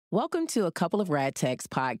Welcome to A Couple of Rad Techs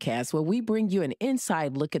podcast, where we bring you an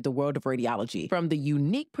inside look at the world of radiology from the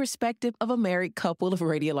unique perspective of a married couple of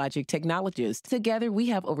radiologic technologists. Together, we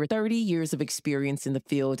have over 30 years of experience in the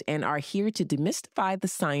field and are here to demystify the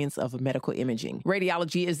science of medical imaging.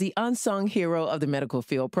 Radiology is the unsung hero of the medical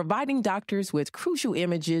field, providing doctors with crucial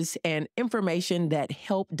images and information that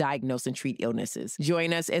help diagnose and treat illnesses.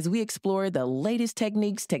 Join us as we explore the latest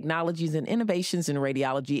techniques, technologies, and innovations in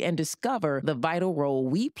radiology and discover the vital role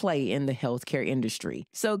we play in the healthcare industry.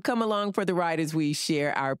 So come along for the ride as we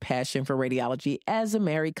share our passion for radiology as a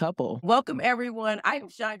married couple. Welcome, everyone. I am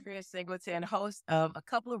Chandria Singleton, host of A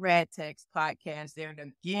Couple of Rad Techs podcast. There,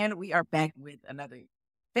 and again, we are back with another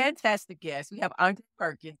fantastic guest. We have Andre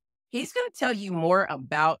Perkins. He's going to tell you more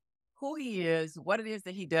about who he is, what it is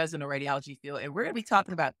that he does in the radiology field. And we're going to be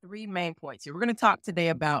talking about three main points here. We're going to talk today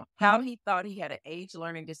about how he thought he had an age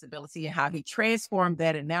learning disability and how he transformed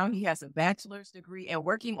that. And now he has a bachelor's degree and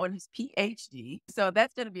working on his PhD. So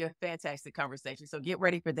that's going to be a fantastic conversation. So get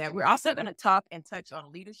ready for that. We're also going to talk and touch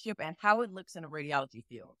on leadership and how it looks in the radiology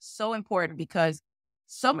field. So important because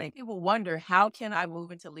so many people wonder, how can I move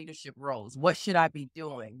into leadership roles? What should I be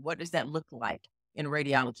doing? What does that look like in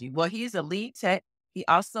radiology? Well, he is a lead tech. He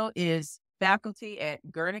also is faculty at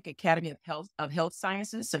Gurnick Academy of Health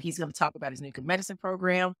Sciences. So he's going to talk about his nuclear medicine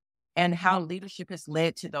program and how leadership has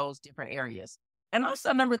led to those different areas. And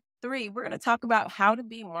also number three, we're going to talk about how to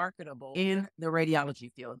be marketable in the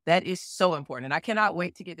radiology field. That is so important. And I cannot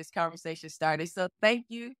wait to get this conversation started. So thank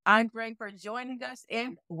you, Andre, for joining us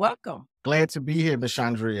and welcome. Glad to be here, Ms.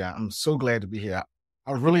 Chandria. I'm so glad to be here.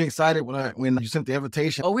 I was really excited when you sent the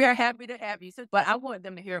invitation. Oh, we are happy to have you. But I want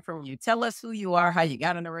them to hear from you. Tell us who you are, how you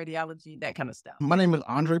got into radiology, that kind of stuff. My name is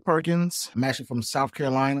Andre Perkins. I'm actually from South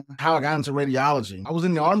Carolina. How I got into radiology. I was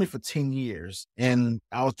in the Army for 10 years. And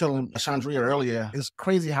I was telling Chandria earlier, it's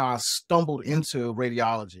crazy how I stumbled into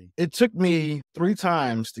radiology. It took me 3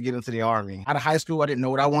 times to get into the Army. Out of high school, I didn't know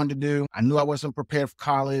what I wanted to do. I knew I wasn't prepared for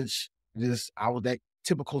college. I was that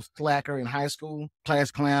typical slacker in high school, class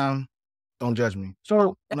clown. Don't judge me.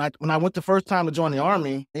 So when I went the first time to join the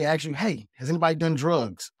Army, they asked you, hey, has anybody done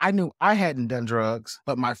drugs? I knew I hadn't done drugs,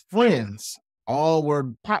 but my friends all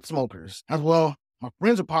were pot smokers. As well, my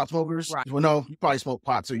friends are pot smokers. Right. Well, no, you probably smoke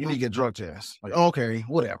pot, so you need to get a drug test. Like, okay,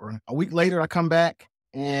 whatever. A week later, I come back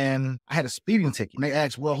and I had a speeding ticket. And they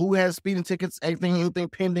asked, well, who has speeding tickets? Anything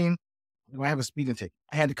pending? Do I have a speeding ticket?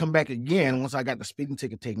 I had to come back again once I got the speeding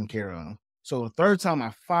ticket taken care of. So the third time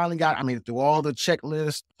I finally I made it through all the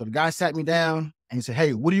checklists. So the guy sat me down and he said,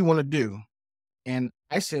 hey, what do you want to do? And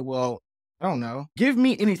I said, well, I don't know. Give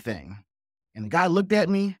me anything. And the guy looked at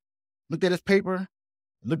me, looked at his paper,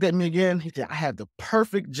 looked at me again. He said, I have the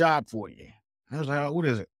perfect job for you. And I was like, oh, what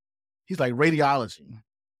is it? He's like, radiology.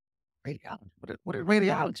 Radiology? What is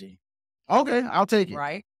radiology? Okay, I'll take it.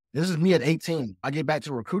 Right. This is me at 18. I get back to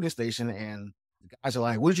the recruiting station and the guys are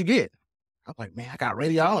like, what did you get? I'm like, man, I got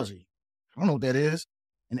radiology. I don't know what that is.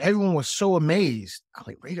 And everyone was so amazed. I was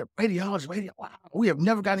like, radiology, wow. We have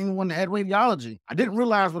never got anyone that had radiology. I didn't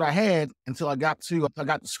realize what I had until I got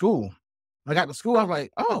to school. When I got to school, I was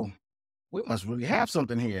like, oh, we must really have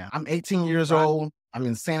something here. I'm 18 years old. I'm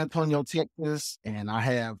in San Antonio, Texas, and I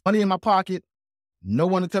have money in my pocket. No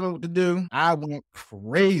one to tell me what to do. I went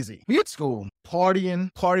crazy. We at school,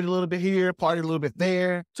 partied a little bit here, partied a little bit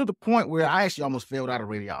there, to the point where I actually almost failed out of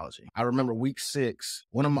radiology. I remember week 6,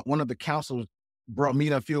 one of the counselors brought me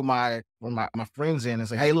to a few of my friends in and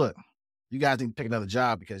said, hey, look, you guys need to take another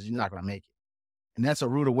job because you're not going to make it. And that's a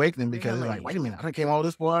rude awakening because they're like, wait a minute, I came all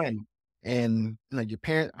this far and you know, your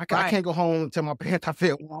parents, I can't go home and tell my parents I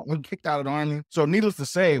failed. We kicked out of the Army. So needless to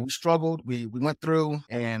say, we struggled. We went through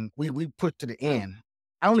and we pushed to the end.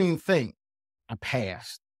 I don't even think I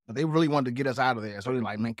passed, but they really wanted to get us out of there. So they're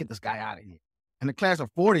like, man, get this guy out of here. In the class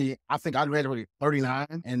of 40, I think I graduated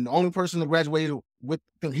 39. And the only person that graduated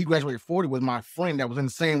he graduated 40 was my friend that was in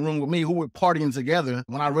the same room with me who were partying together.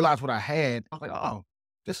 When I realized what I had, I was like, oh,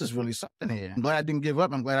 this is really something here. I'm glad I didn't give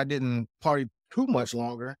up. I'm glad I didn't party too much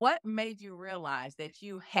longer. What made you realize that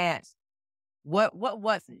you had, what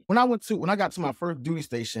was it? When I got to my first duty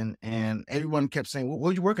station and everyone kept saying,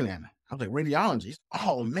 what are you working at? I was like, radiology.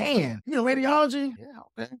 Oh man, you know, radiology?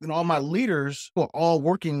 Yeah, okay. And all my leaders were all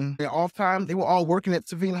working their off time. They were all working at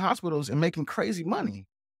civilian hospitals and making crazy money.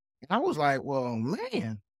 And I was like, well,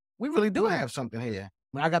 man, we really do have something here.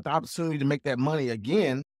 When I got the opportunity to make that money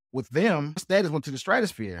again, with them, status went to the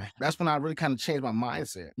stratosphere. That's when I really kind of changed my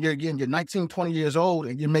mindset. You're 19, 20 years old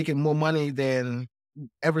and you're making more money than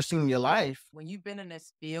ever seen in your life. When you've been in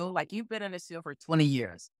this field, like you've been in this field for 20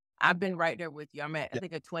 years. I've been right there with you. I'm at, I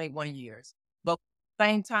think, at 21 years, but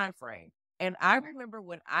same time frame. And I remember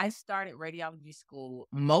when I started radiology school,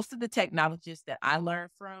 most of the technologists that I learned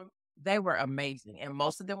from, they were amazing. And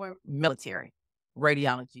most of them were military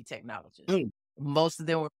radiology technologists. Mm. Most of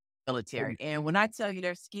them were military. And when I tell you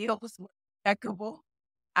their skills were impeccable,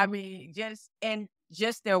 I mean,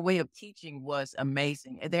 just their way of teaching was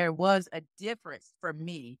amazing. And there was a difference for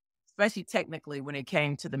me, especially technically when it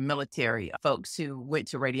came to the military folks who went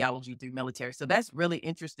to radiology through military. So that's really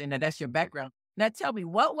interesting that that's your background. Now tell me,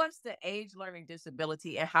 what was the age learning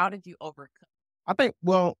disability and how did you overcome? I think,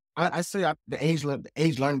 well, I say the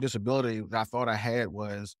age learning disability that I thought I had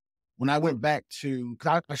was when I went back to,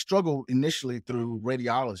 because I struggled initially through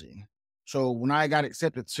radiology. So when I got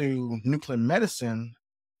accepted to nuclear medicine,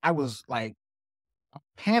 I was like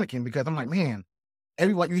panicking because I'm like, man,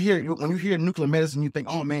 everyone when you hear nuclear medicine, you think,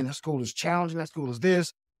 oh man, that school is challenging, that school is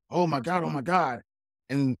this. Oh my God, oh my God.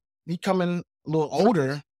 And becoming a little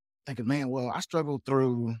older, thinking, man, well, I struggled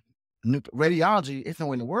through radiology. It's no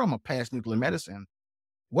way in the world I'm gonna pass nuclear medicine.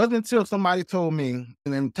 Wasn't until somebody told me,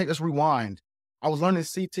 and then let's rewind. I was learning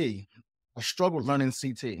CT. I struggled learning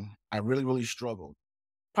CT. I really, really struggled.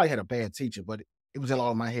 Probably had a bad teacher, but it was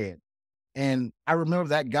all in my head. And I remember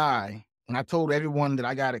that guy, when I told everyone that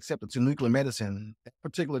I got accepted to nuclear medicine, that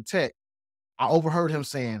particular tech, I overheard him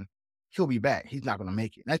saying, he'll be back. He's not going to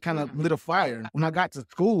make it. That kind of lit a fire. When I got to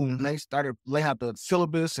school and they started laying out the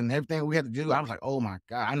syllabus and everything we had to do, I was like, oh my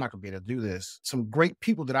God, I'm not going to be able to do this. Some great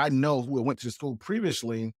people that I know who went to the school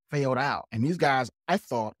previously failed out. And these guys, I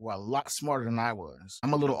thought, were a lot smarter than I was.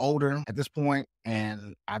 I'm a little older at this point,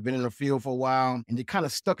 and I've been in the field for a while, and you're kind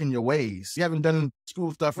of stuck in your ways. You haven't done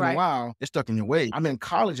school stuff in a while, you're stuck in your ways. I'm in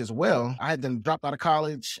college as well. I had then dropped out of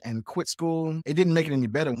college and quit school. It didn't make it any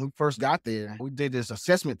better. When we first got there, we did this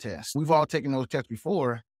assessment test. We've all taken those tests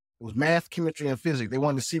before. It was math, chemistry, and physics. They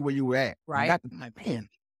wanted to see where you were at. Right. I'm like, man,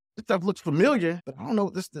 this stuff looks familiar, but I don't know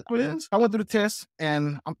what this is. I went through the test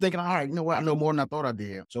and I'm thinking, all right, you know what? I know more than I thought I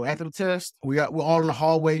did. So after the test, we're all in the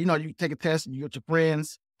hallway. You know, you take a test and you get your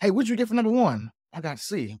friends. Hey, what'd you get for number one? I got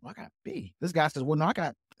C. Well, I got B. This guy says, well, no, I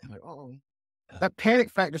got, I'm like, oh, that panic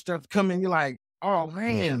factor starts to come in. You're like, oh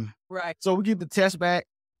man. Right. So we get the test back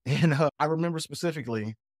and I remember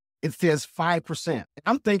specifically, it says 5%.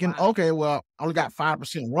 I'm thinking, okay, well, I only got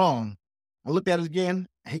 5% wrong. I looked at it again.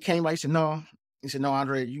 He came by, he said, no. He said, no,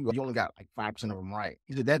 Andre, you only got like 5% of them right.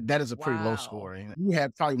 He said, that is a pretty low score. You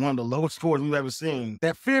had probably one of the lowest scores we've ever seen.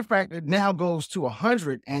 That fear factor now goes to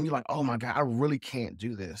 100 and you're like, oh my God, I really can't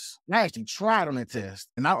do this. And I actually tried on that test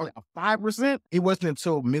and not only a 5%, it wasn't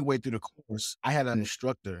until midway through the course, I had an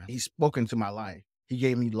instructor. He spoke into my life. He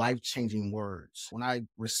gave me life-changing words. When I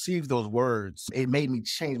received those words, it made me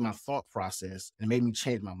change my thought process. It made me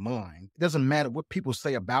change my mind. It doesn't matter what people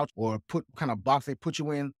say about you or what kind of box they put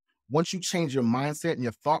you in. Once you change your mindset and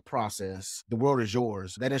your thought process, the world is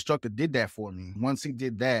yours. That instructor did that for me. Once he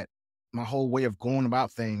did that, my whole way of going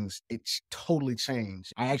about things, it totally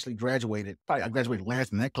changed. I actually graduated. Probably I graduated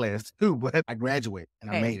last in that class too, but I graduated and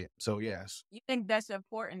I made it. So yes. You think that's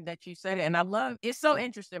important that you said it. And I love, it's so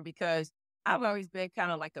interesting because I've always been kind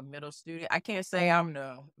of like a middle student. I can't say I'm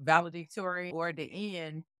the valedictorian or the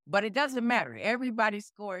end, but it doesn't matter. Everybody's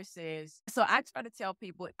score says, so I try to tell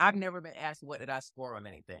people, I've never been asked, what did I score on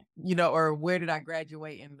anything, or where did I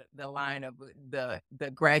graduate in the line of the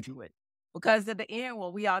graduate? Because at the end,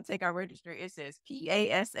 when we all take our register, it says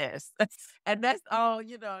PASS. And that's all,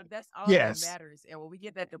 that's all that matters. And when we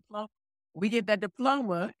get that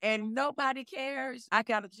diploma and nobody cares. I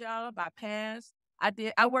got a job, I passed.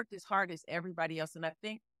 I worked as hard as everybody else. And I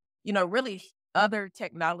think, really other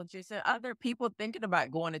technologists and other people thinking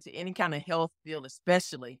about going into any kind of health field,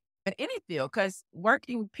 especially in any field, because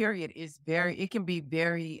working period it can be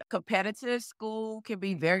very competitive. School can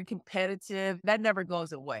be very competitive. That never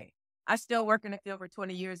goes away. I still work in the field for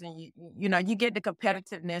 20 years and you get the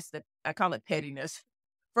competitiveness that I call it pettiness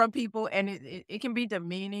from people. And it can be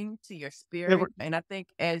demeaning to your spirit. And I think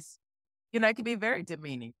it can be very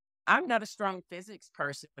demeaning. I'm not a strong physics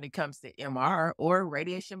person when it comes to MR or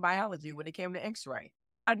radiation biology when it came to X-ray.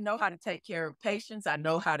 I know how to take care of patients. I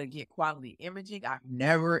know how to get quality imaging. I've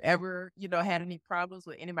never, ever, had any problems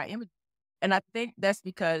with any of my imaging. And I think that's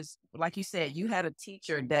because, like you said, you had a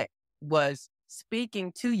teacher that was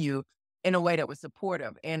speaking to you in a way that was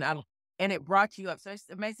supportive and it brought you up. So it's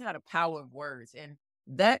amazing how the power of words and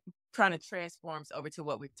that kind of transforms over to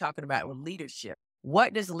what we're talking about with leadership.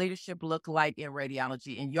 What does leadership look like in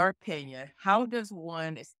radiology? In your opinion, how does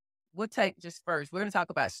we'll take just first, we're going to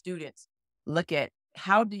talk about students. Look at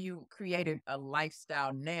how do you create a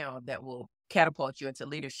lifestyle now that will catapult you into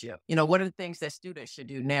leadership? What are the things that students should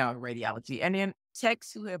do now in radiology? And then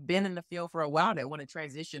techs who have been in the field for a while that want to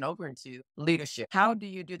transition over into leadership. How do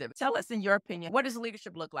you do that? Tell us, in your opinion, what does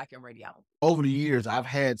leadership look like in radiology? Over the years, I've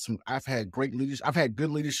had great leadership. I've had good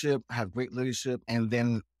leadership, I have great leadership, and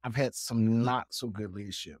then I've had some not so good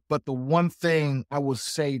leadership. But the one thing I would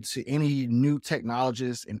say to any new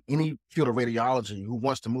technologist in any field of radiology who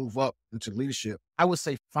wants to move up into leadership, I would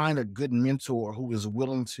say find a good mentor who is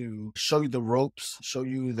willing to show you the ropes, show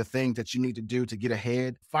you the things that you need to do to get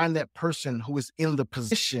ahead. Find that person who is in the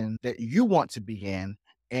position that you want to be in.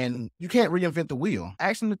 And you can't reinvent the wheel.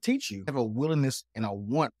 Ask them to teach you. Have a willingness and a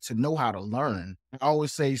want to know how to learn. I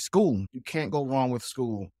always say school. You can't go wrong with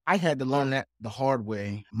school. I had to learn that the hard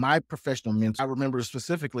way. My professional mentor, I remember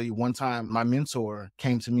specifically one time my mentor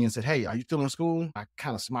came to me and said, "Hey, are you still in school?" I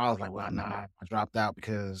kind of smiled like, "Well, nah, I dropped out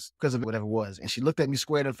because of whatever it was." And she looked at me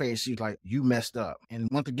square in the face. She was like, "You messed up." And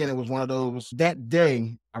once again, it was one of those, that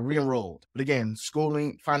day I re-enrolled. But again,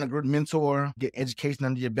 schooling, find a good mentor, get education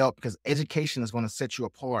under your belt, because education is going to set you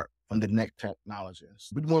apart from the next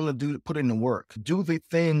technologist. Be willing to put in the work. Do the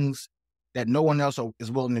things that no one else is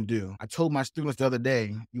willing to do. I told my students the other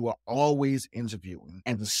day, you are always interviewing.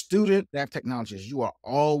 And the student, that technologist, you are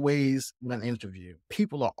always in an interview.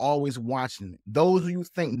 People are always watching. Those who you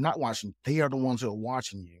think not watching, they are the ones who are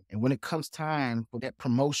watching you. And when it comes time for that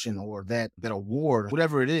promotion or that award,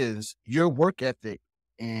 whatever it is, your work ethic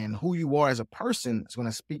and who you are as a person is going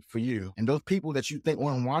to speak for you. And those people that you think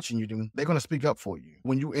aren't watching you, they're going to speak up for you.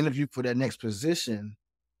 When you interview for that next position,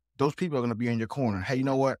 those people are going to be in your corner. Hey, you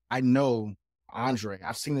know what? I know Andre.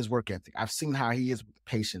 I've seen his work ethic. I've seen how he is with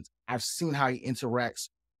patients. I've seen how he interacts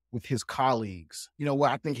with his colleagues. You know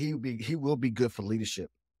what? I think he will be good for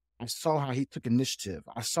leadership. I saw how he took initiative.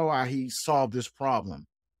 I saw how he solved this problem.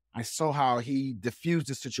 I saw how he diffused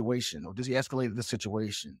the situation, or he escalated the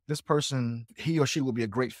situation. This person, he or she will be a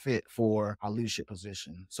great fit for our leadership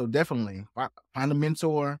position. So definitely find a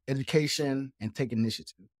mentor, education, and take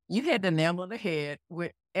initiative. You hit the nail on the head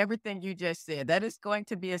with everything you just said. That is going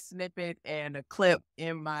to be a snippet and a clip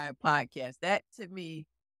in my podcast. That, to me,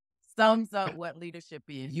 sums up what leadership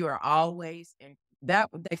is. You are always in that.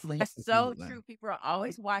 That's so true. People are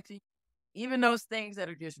always watching, even those things that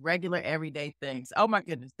are just regular, everyday things. Oh my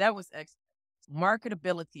goodness, that was excellent.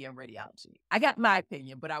 Marketability in radiology. I got my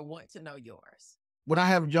opinion, but I want to know yours. When I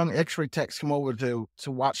have young X-ray techs come over to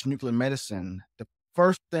watch nuclear medicine, the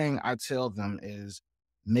first thing I tell them is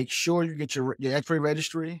make sure you get your X-ray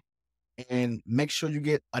registry, and make sure you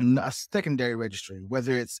get a secondary registry,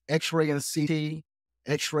 whether it's X-ray and CT,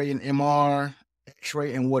 X-ray and MR,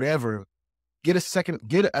 X-ray and whatever. Get a second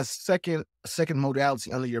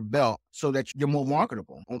modality under your belt so that you're more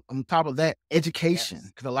marketable. On top of that, education,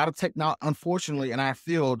 because a lot of technology, unfortunately, in our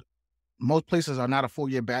field, most places are not a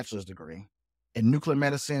 4-year bachelor's degree in nuclear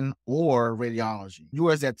medicine or radiology.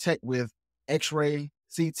 You as that tech with X-ray,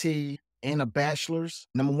 CT, and a bachelor's,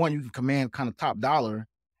 number one, you can command kind of top dollar.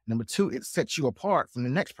 Number two, it sets you apart from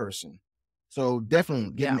the next person. So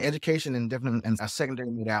definitely get an education and definitely a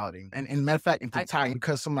secondary modality. And matter of fact,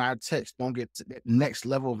 because some of our techs don't get to that next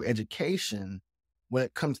level of education, when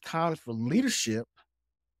it comes time for leadership,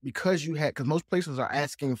 because most places are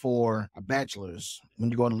asking for a bachelor's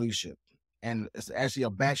when you go into leadership. And it's actually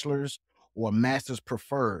a bachelor's or a master's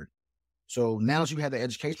preferred. So now that you have the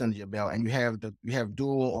education under your belt and you have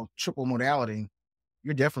dual or triple modality,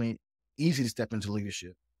 you're definitely easy to step into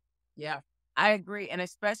leadership. Yeah, I agree. And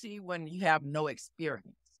especially when you have no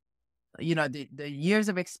experience. You know, the years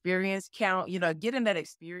of experience count, getting that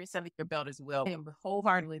experience under your belt as well. I'm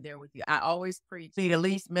wholeheartedly there with you. I always preach need at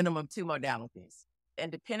least minimum 2 modalities. And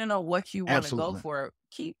depending on what you want to go for,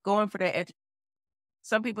 keep going for that education.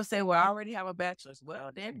 Some people say, well, I already have a bachelor's. Well,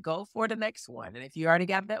 then go for the next one. And if you already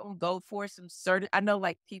got that one, go for some I know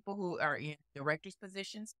like people who are in director's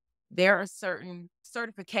positions, there are certain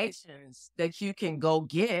certifications that you can go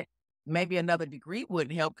get. Maybe another degree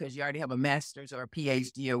wouldn't help because you already have a master's or a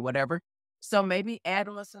PhD or whatever. So maybe add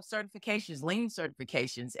on some certifications, lean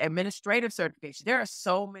certifications, administrative certifications. There are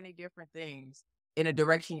so many different things in a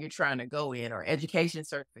direction you're trying to go in, or education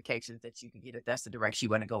certifications that you can get if that's the direction you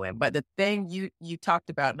want to go in. But the thing you talked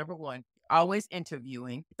about, number one, always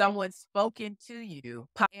interviewing. Someone's spoken to you,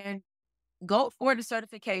 and go for the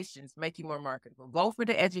certifications, make you more marketable. Go for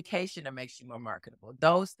the education that makes you more marketable.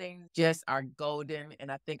 Those things just are golden,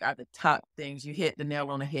 and I think are the top things. You hit the nail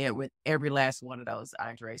on the head with every last one of those,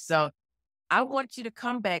 Andre. So I want you to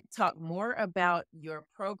come back, talk more about your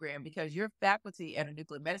program, because you're faculty at a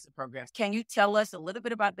nuclear medicine program. Can you tell us a little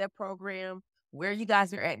bit about that program, where you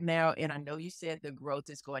guys are at now? And I know you said the growth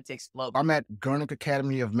is going to explode. I'm at Gurnick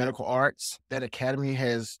Academy of Medical Arts. That academy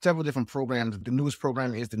has several different programs. The newest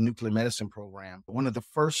program is the nuclear medicine program. One of the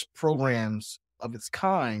first programs of its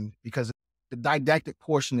kind because the didactic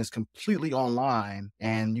portion is completely online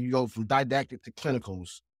and you go from didactic to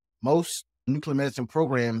clinicals. Most nuclear medicine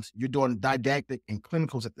programs, you're doing didactic and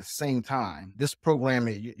clinicals at the same time. This program,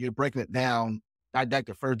 you're breaking it down,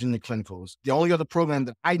 didactic first into clinicals. The only other program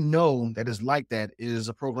that I know that is like that is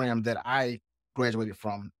a program that I graduated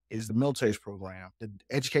from, is the military's program. The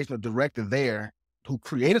educational director there who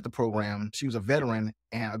created the program, she was a veteran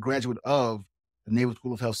and a graduate of the Naval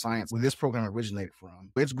School of Health Science, where this program originated from.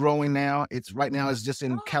 It's growing now. Right now it's just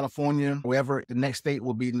in California. However, the next state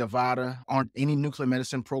will be Nevada. Aren't any nuclear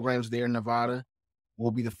medicine programs there in Nevada. Will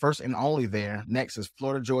be the first and only there. Next is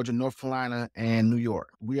Florida, Georgia, North Carolina, and New York.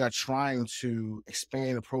 We are trying to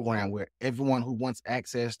expand the program where everyone who wants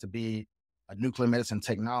access to be a nuclear medicine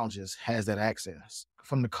technologist has that access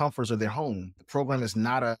from the comforts of their home. The program is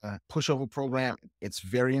not a pushover program. It's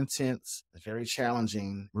very intense. It's very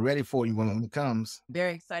challenging. We're ready for you when it comes.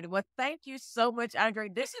 Very excited. Well, thank you so much, Andre.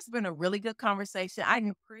 This has been a really good conversation. I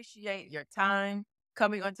appreciate your time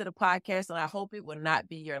coming onto the podcast, and I hope it will not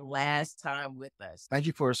be your last time with us. Thank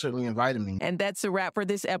you for certainly inviting me. And that's a wrap for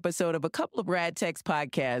this episode of A Couple of Rad Techs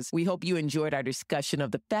podcast. We hope you enjoyed our discussion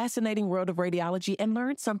of the fascinating world of radiology and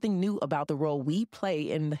learned something new about the role we play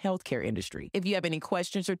in the healthcare industry. If you have any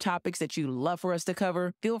questions or topics that you'd love for us to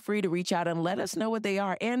cover, feel free to reach out and let us know what they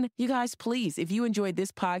are. And you guys, please, if you enjoyed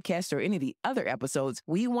this podcast or any of the other episodes,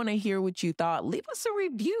 we want to hear what you thought. Leave us a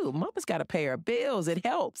review. Mama's got to pay her bills. It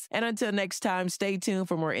helps. And until next time, stay tuned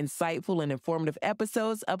for more insightful and informative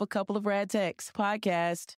episodes of A Couple of Rad Techs podcast.